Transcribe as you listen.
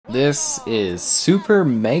This is Super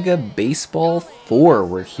Mega Baseball 4.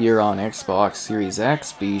 We're here on Xbox Series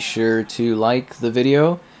X. Be sure to like the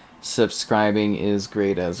video. Subscribing is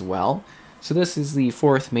great as well. So this is the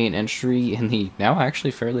fourth main entry in the now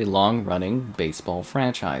actually fairly long-running baseball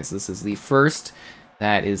franchise. This is the first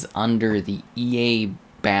that is under the EA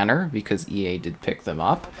banner because EA did pick them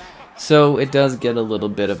up. So it does get a little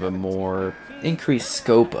bit of a more increased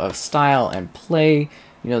scope of style and play.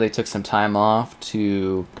 You know, they took some time off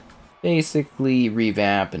to basically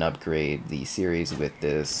revamp and upgrade the series with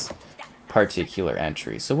this particular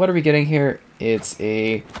entry. So what are we getting here? It's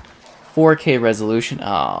a 4K resolution.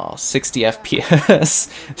 Oh, 60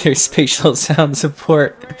 FPS. There's spatial sound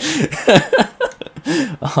support.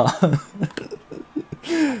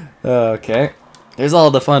 Okay. There's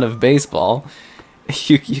all the fun of baseball.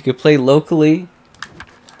 You could play locally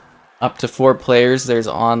up to 4 players. There's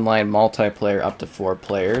online multiplayer up to 4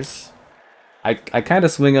 players. I kind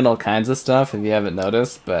of swing on all kinds of stuff if you haven't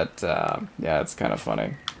noticed, but yeah, it's kind of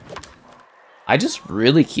funny. I just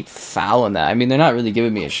really keep fouling that. I mean, they're not really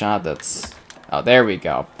giving me a shot that's... Oh, there we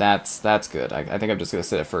go. That's good. I think I'm just going to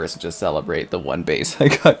sit at first and just celebrate the one base I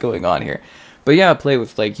got going on here. But yeah, play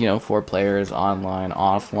with, like, you know, 4 players, online,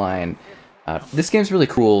 offline. This game's really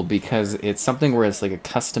cool because it's something where it's like a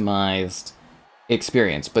customized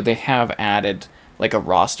experience, but they have added like a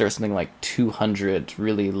roster of something like 200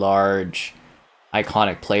 really large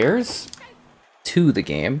iconic players to the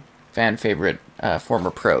game, fan favorite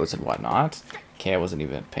former pros and whatnot. Okay, I wasn't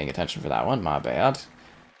even paying attention for that one, my bad.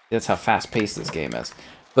 That's how fast-paced this game is.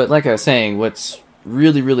 But like I was saying, what's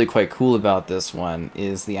really quite cool about this one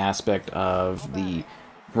is the aspect of the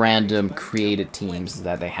random created teams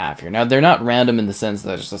that they have here. Now, they're not random in the sense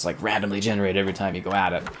that it's just like randomly generated every time you go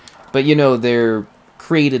at it. But, you know, they're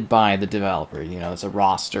created by the developer. You know, it's a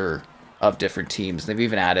roster of different teams. They've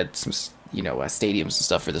even added some, you know, stadiums and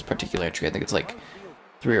stuff for this particular entry. I think it's like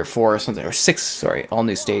 3 or 4 or something, or 6, sorry, all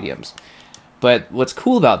new stadiums. But what's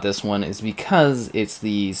cool about this one is because it's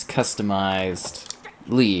these customized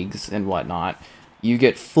leagues and whatnot, you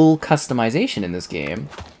get full customization in this game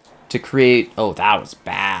to create... Oh, that was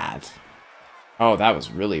bad. Oh, that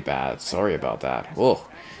was really bad. Sorry about that. Whoa.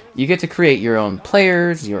 You get to create your own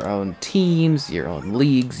players, your own teams, your own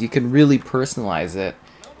leagues. You can really personalize it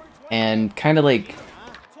and kind of like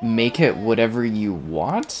make it whatever you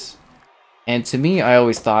want. And to me, I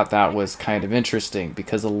always thought that was kind of interesting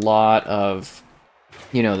because a lot of,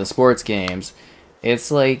 you know, the sports games,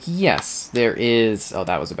 it's like, yes, there is... Oh,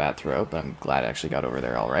 that was a bad throw, but I'm glad I actually got over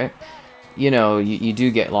there all right. You know, you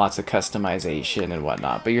do get lots of customization and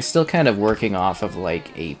whatnot, but you're still kind of working off of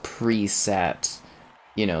like a preset,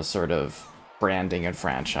 you know, sort of branding and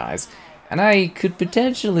franchise. And I could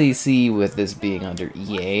potentially see with this being under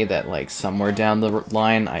EA that like somewhere down the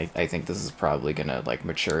line, I think this is probably gonna like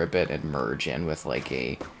mature a bit and merge in with like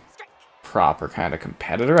a proper kind of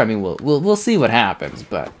competitor. I mean, we'll see what happens,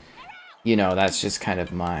 but you know, that's just kind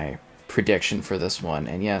of my prediction for this one.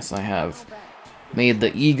 And yes, I have made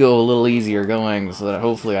the ego a little easier going so that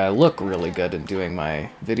hopefully I look really good in doing my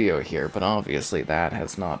video here, but obviously that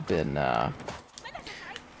has not been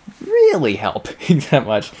really helping that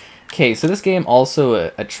much. Okay, so this game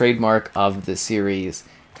also a trademark of the series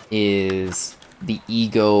is the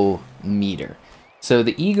ego meter. So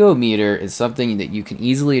the ego meter is something that you can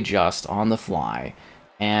easily adjust on the fly,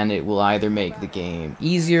 and it will either make the game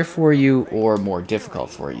easier for you or more difficult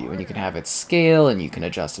for you. And you can have it scale and you can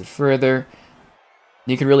adjust it further.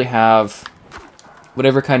 You can really have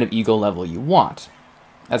whatever kind of ego level you want.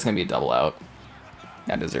 That's going to be a double out.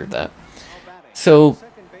 I deserve that. So,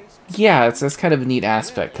 yeah, that's kind of a neat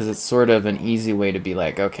aspect, because it's sort of an easy way to be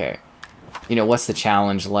like, okay, you know, what's the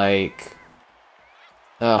challenge like?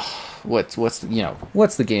 What's the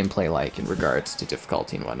gameplay like in regards to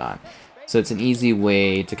difficulty and whatnot? So it's an easy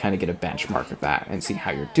way to kind of get a benchmark of that and see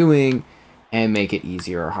how you're doing, and make it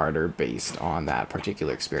easier or harder based on that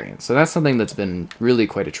particular experience. So that's something that's been really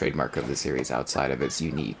quite a trademark of the series outside of its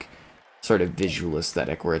unique sort of visual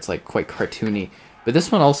aesthetic, where it's like quite cartoony. But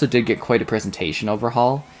this one also did get quite a presentation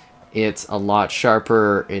overhaul. It's a lot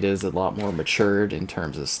sharper, it is a lot more matured in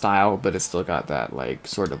terms of style, but it's still got that like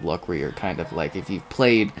sort of look where you're kind of like, if you've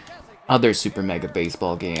played other Super Mega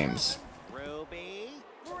Baseball games,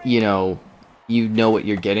 you know what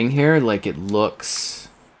you're getting here. Like, it looks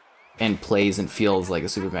and plays and feels like a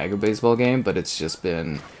Super Mega Baseball game, but it's just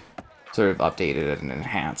been sort of updated and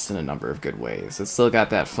enhanced in a number of good ways. It's still got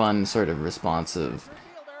that fun, sort of responsive,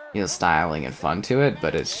 you know, styling and fun to it,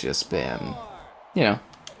 but it's just been, you know,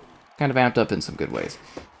 kind of amped up in some good ways.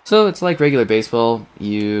 So it's like regular baseball.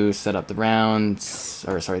 You set up the rounds,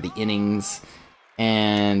 or sorry, the innings,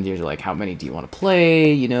 And you're like, how many do you want to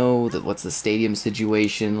play? You know, what's the stadium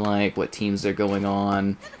situation like? What teams are going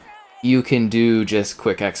on? You can do just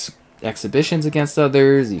quick exhibitions against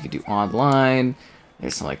others. You can do online.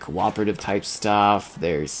 There's some like cooperative type stuff.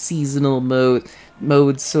 There's seasonal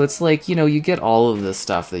modes. So it's like, you know, you get all of the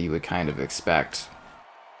stuff that you would kind of expect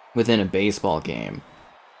within a baseball game.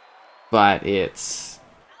 But it's...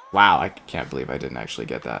 Wow, I can't believe I didn't actually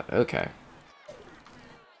get that. Okay.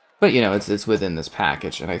 But, you know, it's within this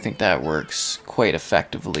package, and I think that works quite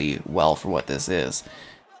effectively well for what this is.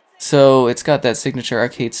 So it's got that signature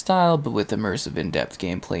arcade style, but with immersive in-depth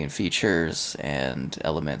gameplay and features, and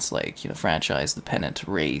elements like, you know, franchise, the Pennant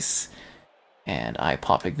race, and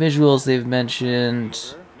eye-popping visuals they've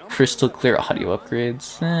mentioned, crystal clear audio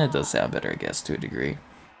upgrades. It does sound better, I guess, to a degree.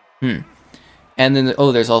 And then,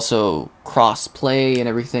 oh, there's also cross-play and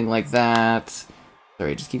everything like that.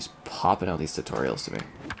 Sorry, it just keeps popping out these tutorials to me.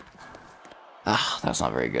 Ah, that's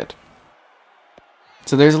not very good.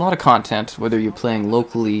 So there's a lot of content, whether you're playing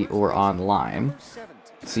locally or online.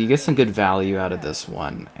 So you get some good value out of this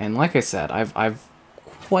one. And like I said, I've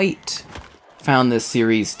quite found this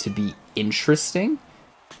series to be interesting.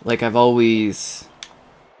 Like I've always...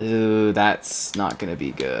 Ooh, that's not gonna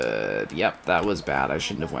be good. Yep, that was bad. I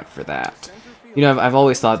shouldn't have went for that. You know, I've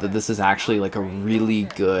always thought that this is actually like a really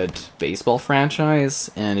good baseball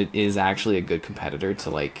franchise, and it is actually a good competitor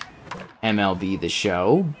to like MLB The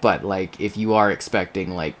Show, but like if you are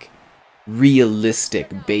expecting like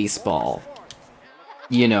realistic baseball,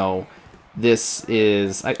 you know, this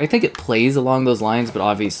is, I think it plays along those lines, but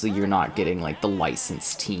obviously you're not getting like the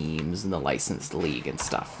licensed teams and the licensed league and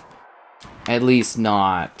stuff. At least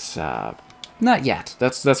not yet.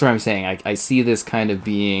 That's what I'm saying. I see this kind of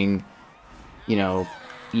being, you know,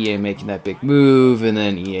 EA making that big move, and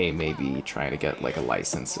then EA maybe trying to get like a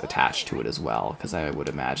license attached to it as well, because I would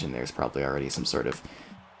imagine there's probably already some sort of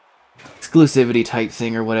exclusivity type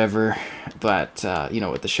thing or whatever, but you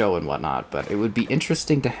know, with the show and whatnot. But it would be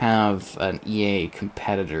interesting to have an EA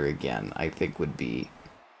competitor again. I think would be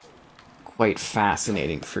quite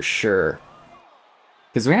fascinating for sure.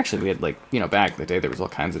 Because we had like, you know, back in the day there was all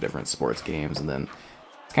kinds of different sports games, and then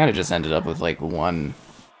it kind of just ended up with like one,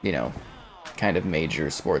 you know, kind of major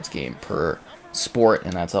sports game per sport,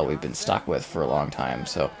 and that's all we've been stuck with for a long time.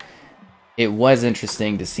 So it was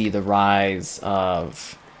interesting to see the rise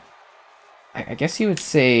of, I guess you would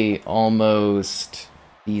say, almost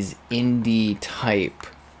these indie type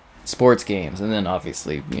sports games, and then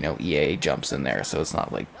obviously, you know, EA jumps in there, so it's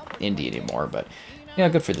not like indie anymore. But yeah,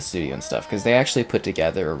 good for the studio and stuff, because they actually put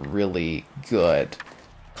together a really good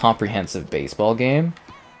comprehensive baseball game,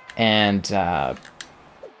 and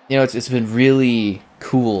you know, it's been really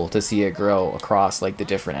cool to see it grow across like the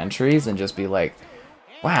different entries and just be like,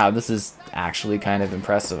 wow, this is actually kind of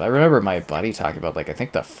impressive. I remember my buddy talking about, like, I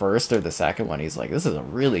think the first or the second one, he's like, this is a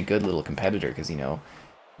really good little competitor, because, you know,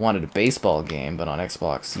 wanted a baseball game, but on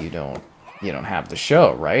Xbox you don't have the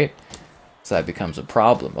show, right? So that becomes a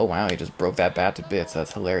problem. Oh wow, he just broke that bat to bits.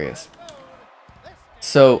 That's hilarious.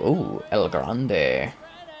 So, ooh, El Grande.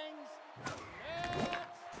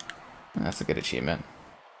 That's a good achievement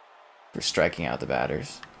for striking out the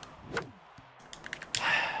batters.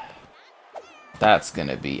 That's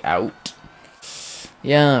gonna be out.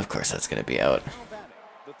 Yeah, of course that's gonna be out.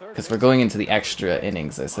 Because we're going into the extra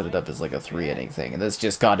innings. I set it up as like a 3-inning thing, and this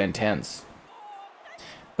just got intense.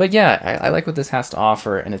 But yeah, I like what this has to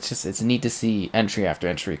offer, and it's neat to see entry after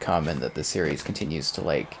entry come, and that the series continues to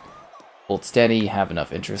like hold steady, have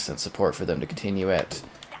enough interest and support for them to continue it.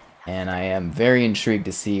 And I am very intrigued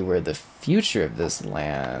to see where the future of this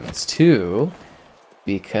lands, too,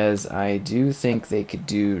 because I do think they could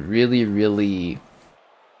do really, really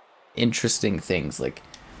interesting things. Like,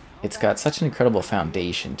 it's got such an incredible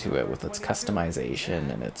foundation to it with its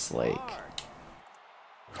customization and its, like,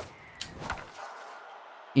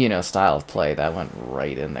 you know, style of play. That went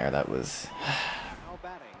right in there. That was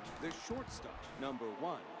a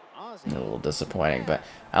little disappointing, but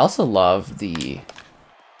I also love the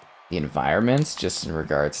environments, just in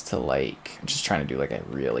regards to, like, I'm just trying to do like a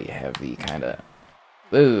really heavy kind of,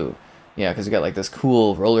 ooh, yeah, because we got like this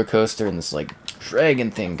cool roller coaster and this like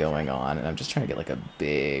dragon thing going on, and I'm just trying to get like a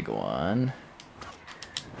big one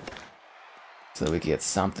so that we can get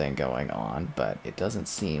something going on, but it doesn't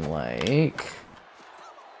seem like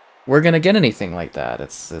we're gonna get anything like that.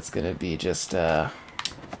 It's gonna be just that's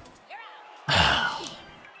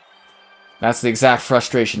the exact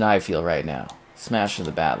frustration I feel right now. Smashing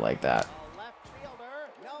the bat like that.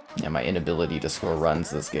 Yeah, my inability to score runs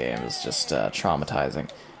this game is just traumatizing.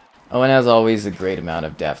 Oh, and as always, a great amount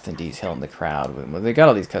of depth and detail in the crowd. When they got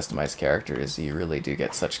all these customized characters, you really do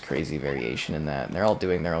get such crazy variation in that. And they're all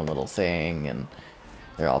doing their own little thing, and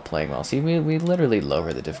they're all playing well. See, we literally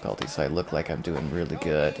lower the difficulty, so I look like I'm doing really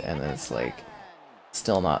good, and then it's like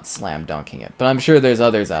still not slam dunking it. But I'm sure there's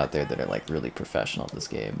others out there that are like really professional at this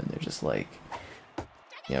game, and they're just like,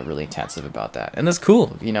 you know, really intensive about that. And that's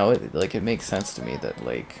cool, you know, it makes sense to me that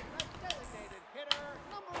like,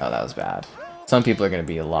 oh, that was bad. Some people are going to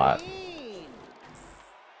be a lot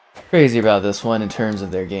crazy about this one in terms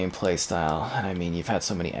of their gameplay style. And I mean, you've had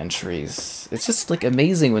so many entries. It's just like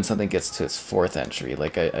amazing when something gets to its 4th entry.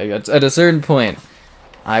 Like at a certain point,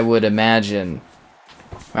 I would imagine.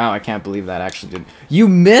 Wow, I can't believe that actually did. You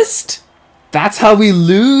missed? That's how we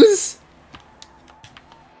lose?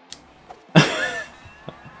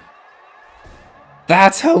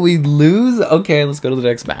 That's how we lose? Okay, let's go to the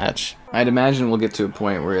next match. I'd imagine we'll get to a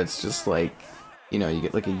point where it's just like, you know, you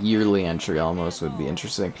get like a yearly entry almost would be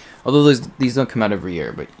interesting. Although these don't come out every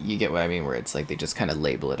year, but you get what I mean, where it's like they just kind of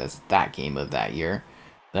label it as that game of that year.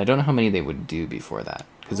 And I don't know how many they would do before that.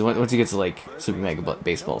 Because once you get to like Super Mega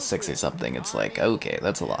Baseball 6 or something, it's like, okay,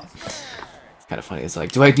 that's a lot. It's kind of funny. It's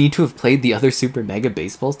like, do I need to have played the other Super Mega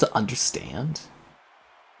Baseballs to understand?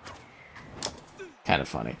 Kind of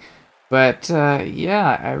funny. But,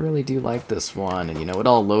 yeah, I really do like this one. And, you know, it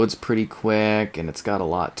all loads pretty quick, and it's got a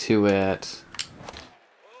lot to it.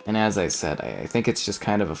 And as I said, I think it's just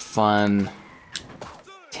kind of a fun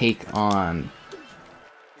take on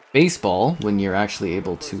baseball when you're actually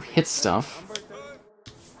able to hit stuff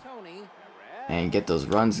and get those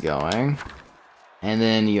runs going. And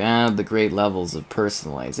then you add the great levels of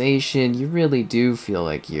personalization. You really do feel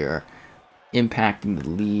like you're impacting the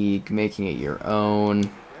league, making it your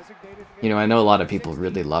own. You know, I know a lot of people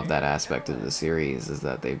really love that aspect of the series, is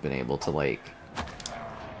that they've been able to, like,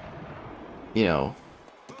 you know,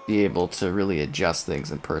 be able to really adjust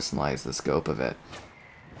things and personalize the scope of it.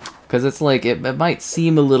 Because it's like, it might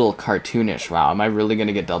seem a little cartoonish. Wow, am I really going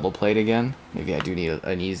to get double played again? Maybe I do need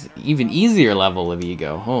an even easier level of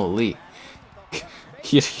ego. Holy.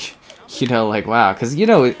 You know, like, wow. Because, you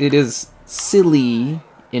know, it is silly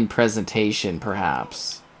in presentation,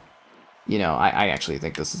 perhaps. You know, I actually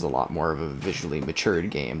think this is a lot more of a visually matured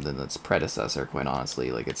game than its predecessor, quite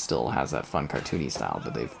honestly. Like, it still has that fun cartoony style,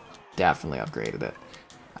 but they've definitely upgraded it.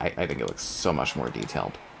 I think it looks so much more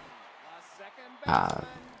detailed.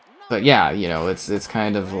 But yeah, you know, it's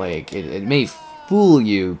kind of like, it may fool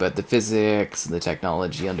you, but the physics and the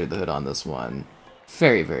technology under the hood on this one,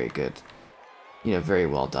 very, very good. You know, very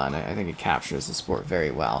well done. I think it captures the sport very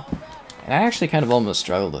well. And I actually kind of almost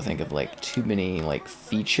struggle to think of, like, too many, like,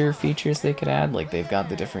 features they could add. Like, they've got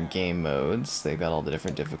the different game modes, they've got all the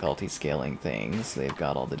different difficulty scaling things, they've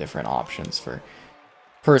got all the different options for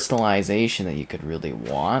personalization that you could really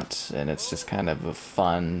want, and it's just kind of a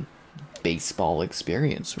fun baseball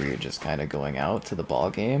experience where you're just kind of going out to the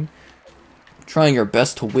ball game, trying your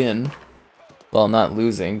best to win, while not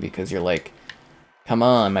losing, because you're like, come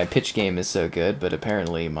on, my pitch game is so good, but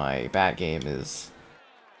apparently my bat game is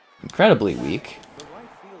incredibly weak,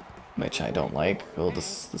 which I don't like. Oh,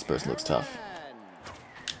 this person looks tough.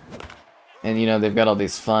 And you know, they've got all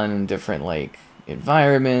these fun different like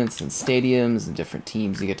environments and stadiums and different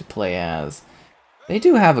teams you get to play as. They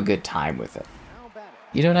do have a good time with it.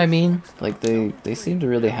 You know what I mean? Like they seem to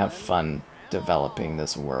really have fun developing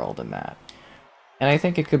this world and that. And I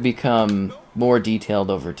think it could become more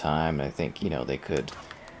detailed over time. I think, you know, they could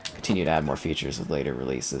continue to add more features with later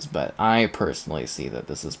releases, but I personally see that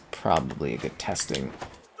this is probably a good testing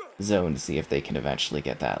zone to see if they can eventually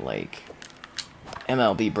get that, like,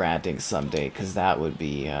 MLB branding someday, because that would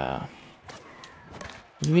be,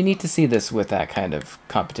 we need to see this with that kind of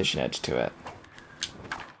competition edge to it.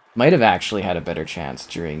 Might have actually had a better chance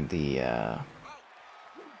during the,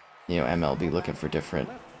 you know, MLB looking for different,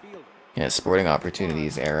 you know, sporting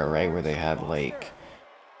opportunities era, right, where they had, like,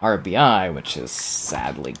 RBI, which is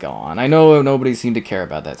sadly gone. I know nobody seemed to care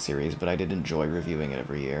about that series, but I did enjoy reviewing it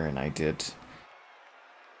every year, and I did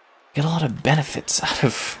get a lot of benefits out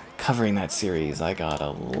of covering that series. I got a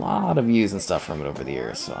lot of views and stuff from it over the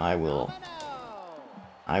years, so I will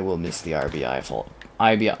miss the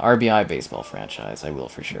RBI baseball franchise. I will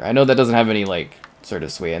for sure. I know that doesn't have any like sort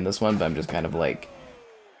of sway in this one, but I'm just kind of like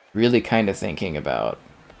really kind of thinking about,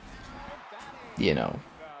 you know,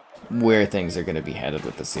 where things are going to be headed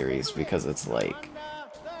with the series, because it's like,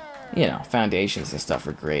 you know, foundations and stuff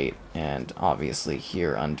are great, and obviously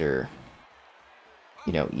here under,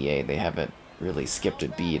 you know, EA, they haven't really skipped a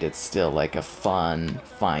beat. It's still like a fun,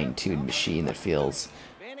 fine-tuned machine that feels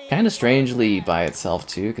Kind of strangely by itself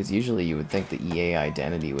too, because usually you would think the EA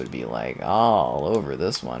identity would be like all over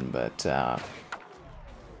this one, but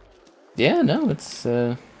yeah, no, it's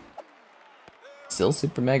still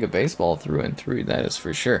Super Mega Baseball through and through. That is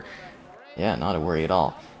for sure. Yeah, not a worry at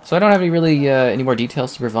all. So I don't have any more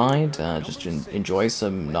details to provide. Just enjoy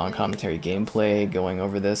some non-commentary gameplay going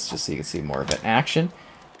over this, just so you can see more of it in action,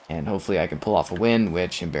 and hopefully I can pull off a win,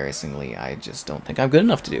 which embarrassingly I just don't think I'm good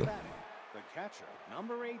enough to do. The catcher,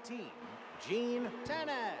 number 18, Gene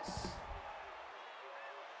Tennis.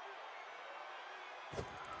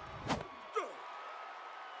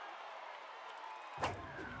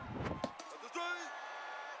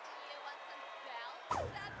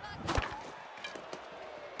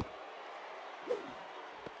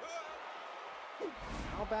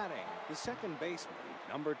 Now batting, the second baseman,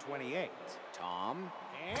 number 28, Tom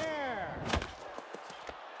Hare.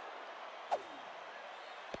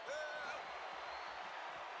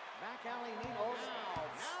 Back alley needles.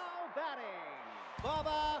 Now batting,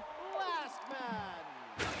 Bubba Lastman.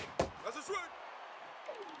 That's a strike.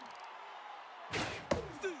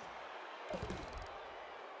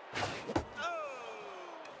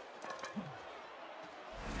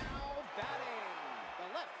 Now batting, the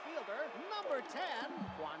left fielder, number 10,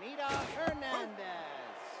 Juanita Hernandez.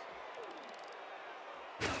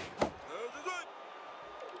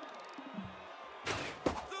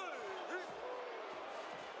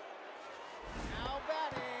 Now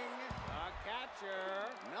batting, the catcher,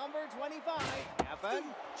 number 25, Evan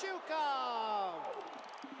Chukov.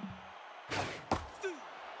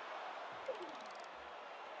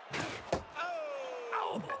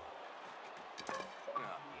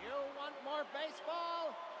 You want more baseball?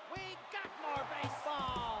 We got more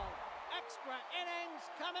baseball. Extra innings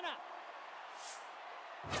coming up.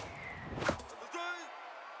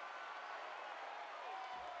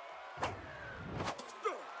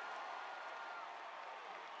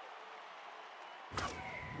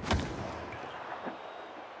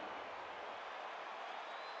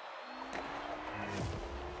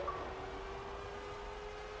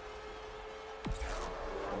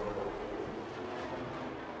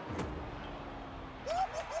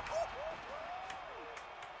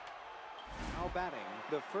 Now batting,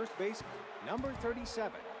 the first baseman, number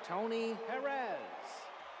 37, Tony Perez.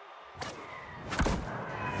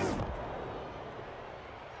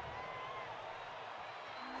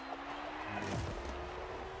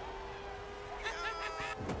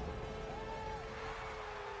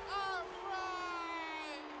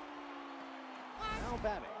 Now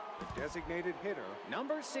batting, the designated hitter,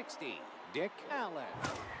 number 60, Dick Allen.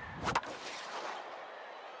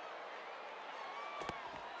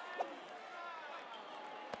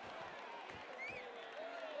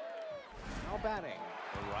 Now batting,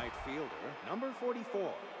 the right fielder, number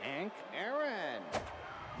 44, Hank Aaron.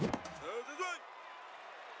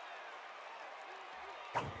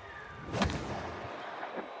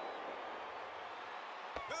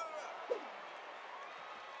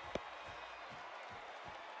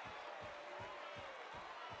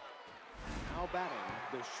 Now batting,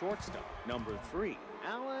 the shortstop, number 3,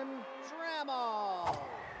 Alan Trammell.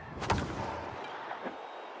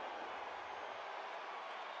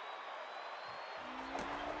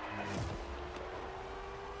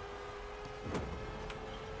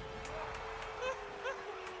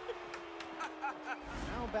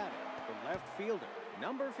 Now batting, the left fielder,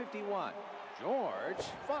 number 51, George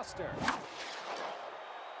Foster.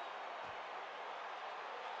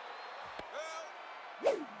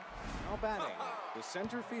 Now batting, the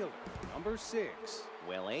center fielder, number 6,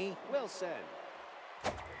 Willie Wilson.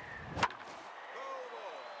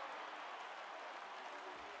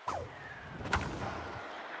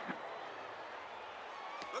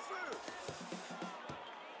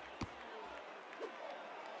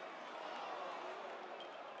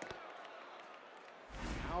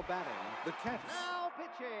 Now batting, the catcher. Now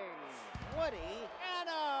pitching, Woody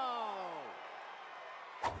Anno.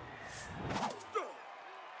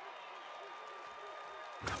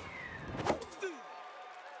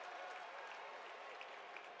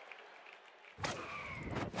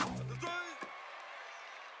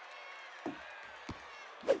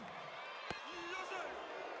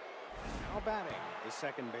 Now batting, the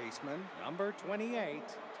second baseman, number 28,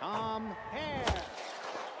 Tom Hare.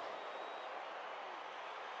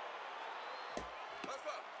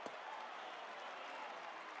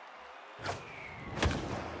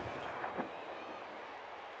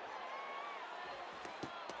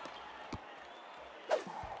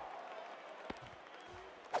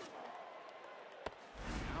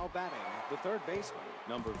 Now batting, the third baseman,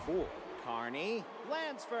 number 4, Carney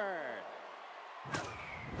Lansford.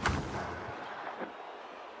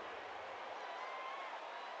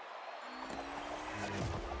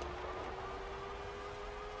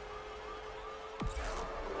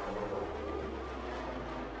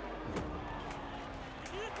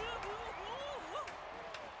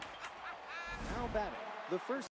 The first